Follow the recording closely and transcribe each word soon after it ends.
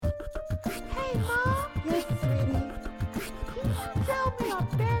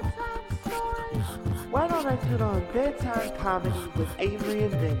turn on Bedtime Comedy with Avery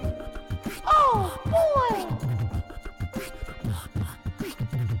and Vinny. Oh, boy!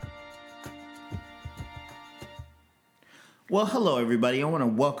 Well, hello, everybody. I want to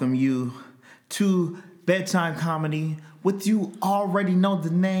welcome you to Bedtime Comedy with you already know the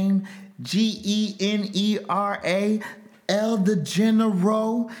name, Genera. El the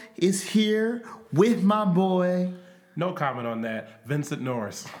General is here with my boy. No comment on that. Vincent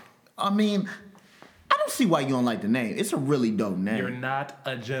Norris. I mean, I don't see why you don't like the name. It's a really dope name. You're not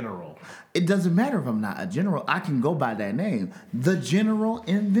a general. It doesn't matter if I'm not a general. I can go by that name. The General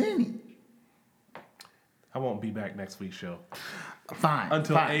and Vinny. I won't be back next week's show. Fine.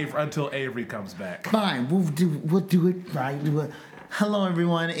 Until Avery comes back. Fine. We'll do it right. Hello,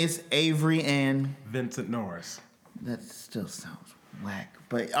 everyone. It's Avery and Vincent Norris. That still sounds whack.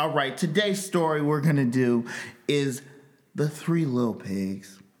 But all right, today's story we're gonna do is The Three Little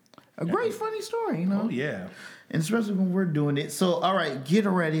Pigs. A great funny story, you know? Oh yeah. And especially when we're doing it. So all right, get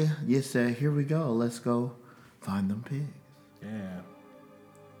ready. Yes, sir. Here we go. Let's go find them pigs. Yeah.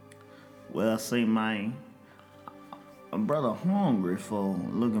 Well, see, man, I'm brother hungry for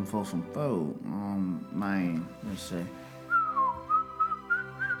looking for some food. Man, let's see.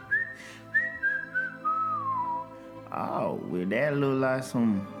 Oh, well, that look like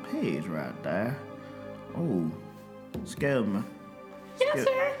some pigs right there. Oh, excuse me. Yes,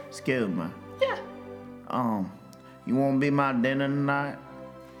 sir? Excuse me. Yeah. You want to be my dinner tonight?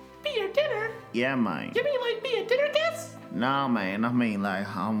 Be your dinner? Yeah, man. You mean like be a dinner guest? Nah, man. I mean,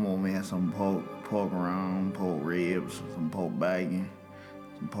 like, I want me to have some pork round, pork ribs, some pork bacon,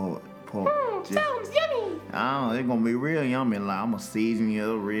 some pork. Sounds yummy. Oh, it's gonna be real yummy. Like, I'm gonna season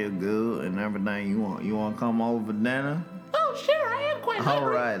you up real good and everything. You want to come over for dinner? Oh, sure, I am quite hungry.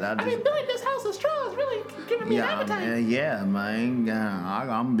 All right, I mean, building this house of straw is really giving me an appetite. Yeah, man.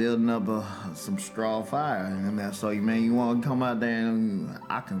 I'm building up some straw fire, and that. So, man, you want to come out there and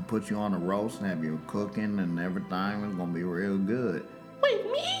I can put you on a roast and have you cooking and everything. It's gonna be real good. Wait,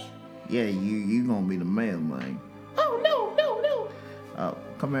 me? Yeah, you gonna be the man, man. Oh, no. Oh,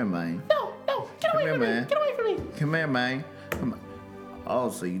 come here, man. No. Get away Come from here, man. me. Get away from me. Come here, man. Come on. Oh,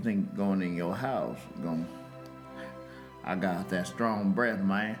 so you think going in your house, I got that strong breath,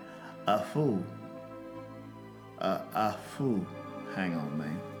 man. A fool. A fool. Hang on,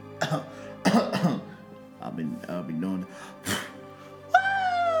 man. I'll be doing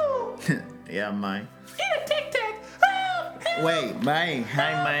Woo! it. Yeah, man. Eat a Tic Tac. Wait, man.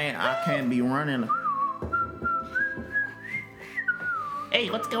 Hey, man. I can't be running. Hey,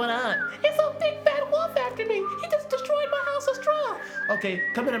 what's going on? It's a big bad wolf after me. He just destroyed my house of straw. Okay,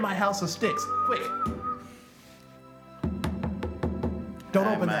 come into my house of sticks. Quick. Don't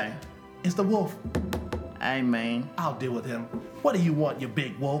Hey, open man. that. It's the wolf. Hey, man. I'll deal with him. What do you want, you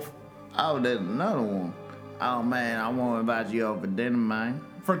big wolf? Oh, there's another one. Oh, man. I want to invite you over for dinner, man.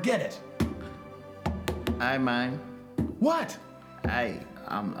 Forget it. Hey, man. What? Hey,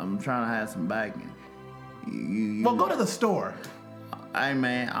 I'm trying to have some bacon. You Well, go to the store. Hey,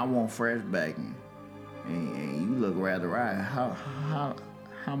 man, I want fresh bacon. And you look rather right. How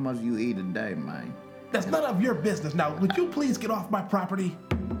much you eat a day, man? That's none of your business. Now, would you please get off my property?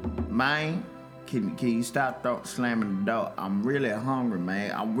 Man, can you stop slamming the door? I'm really hungry,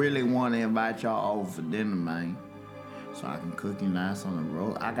 man. I really want to invite y'all over for dinner, man. So I can cook you nice on the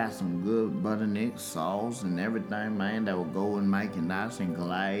road. I got some good butternut sauce and everything, man, that will go and make it nice and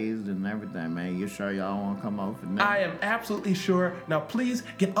glazed and everything, man. You sure y'all want to come over for dinner? I am absolutely sure. Now, please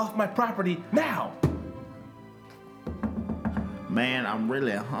get off my property now. Man, I'm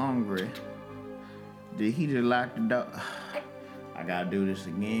really hungry. Did he just lock the door? I gotta do this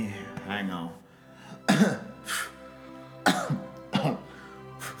again. Hang on.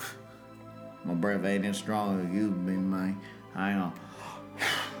 My breath ain't as strong as you be, man. Hang on.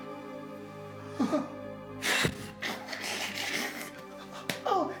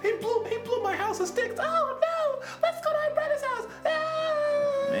 Oh, he blew my house of sticks. Oh no! Let's go to my brother's house.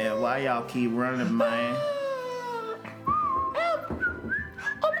 Ah! Man, why y'all keep running, man? Help!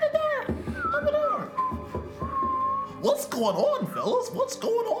 Open the door. Open the door. What's going on, fellas? What's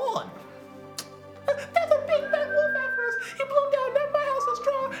going on? There's a big bad wolf after us. He blew down not my house of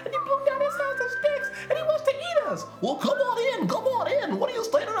straw, and he blew down his house of sticks, and he wants to eat us. Well, come on in. Come on in. What are you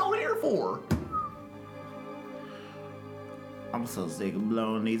standing out here for? I'm so sick of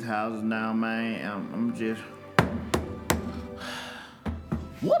blowing these houses down, man. I'm just...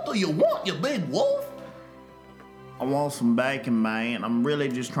 What do you want, you big wolf? I want some bacon, man. I'm really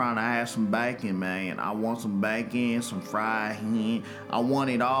just trying to have some bacon, man. I want some bacon, some fried hen. I want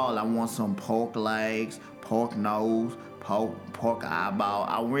it all. I want some pork legs, pork nose, pork eyeball.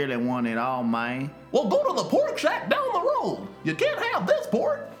 I really want it all, man. Well, go to the pork shack down the road. You can't have this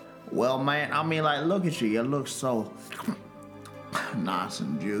pork. Well, man, I mean, like, look at you. You look so nice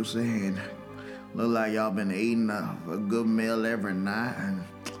and juicy, and look like y'all been eating a good meal every night. And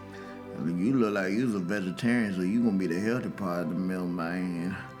you look like you's a vegetarian, so you gonna be the healthy part of the meal,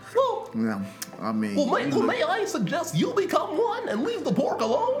 man. Well, Yeah, I mean, may I suggest you become one and leave the pork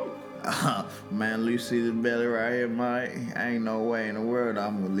alone? Man, you see this belly right here, man? Ain't no way in the world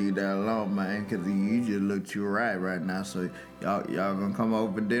I'm gonna leave that alone, man, because you just look too right now. So y'all gonna come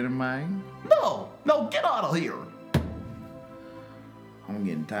over for dinner, man? No, get out of here. I'm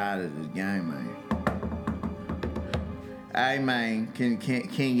getting tired of this game, man. Hey, man,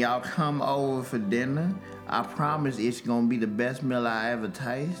 can y'all come over for dinner? I promise it's gonna be the best meal I ever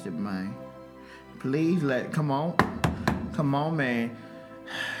tasted, man. Please come on, man.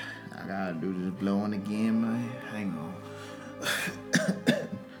 I gotta do this blowing again, man. Hang on.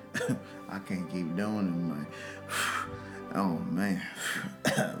 I can't keep doing it, man. Oh, man.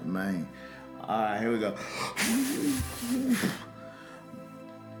 Man. All right, here we go.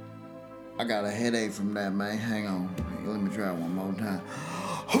 I got a headache from that, man. Hang on. Let me try one more time.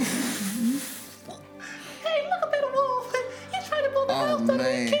 Hey, look at that wolf. He's trying to build a house that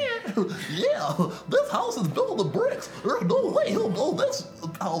he can't. Yeah, this house is built of bricks. There's no way he'll blow this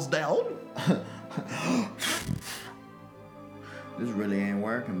house down. This really ain't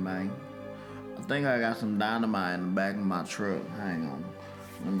working, man. I think I got some dynamite in the back of my truck. Hang on.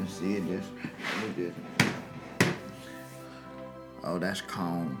 Let me see this. Oh, that's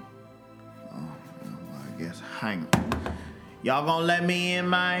cone. Oh, well, I guess. Hang on. Y'all gonna let me in,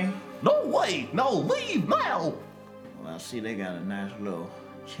 man? No way. No, leave now. Well, I see they got a nice little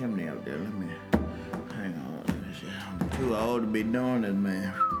chimney up there. Let me. Hang on. Let me see. I'm too old to be doing this,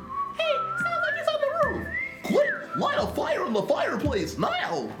 man. Hey, sounds like he's on the roof. Quick, light a fire in the fireplace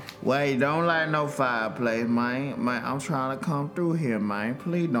now. Wait, don't light no fireplace, man. Man, I'm trying to come through here, man.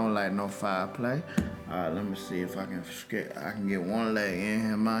 Please don't light no fireplace. All right, let me see if I can get one leg in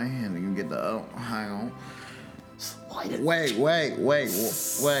here, man, and you can get the other. Hang on. Wait.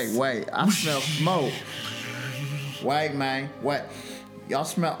 I smell smoke. Wait, man. Wait. Y'all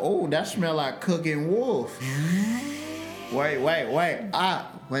smell? Oh, that smell like cooking wolf. Wait. Wait.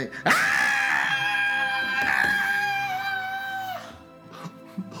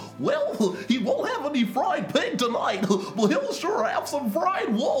 Well, he won't have any fried pig tonight, but he'll sure have some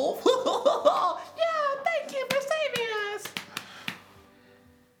fried wolf. Yeah, thank you for saving us.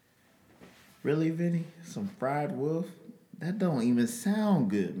 Really, Vinny? Some fried wolf? That don't even sound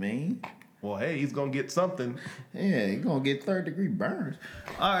good, man. Well, hey, he's gonna get something. Yeah, you're gonna get 3rd-degree burns.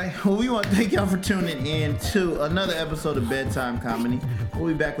 All right, well, we want to thank y'all for tuning in to another episode of Bedtime Comedy. We'll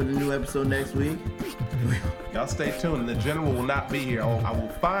be back with a new episode next week. Y'all stay tuned. The general will not be here. I will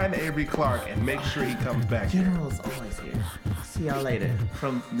find Avery Clark and make sure he comes back. General's always here. See y'all later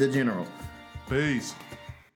from the General. Peace.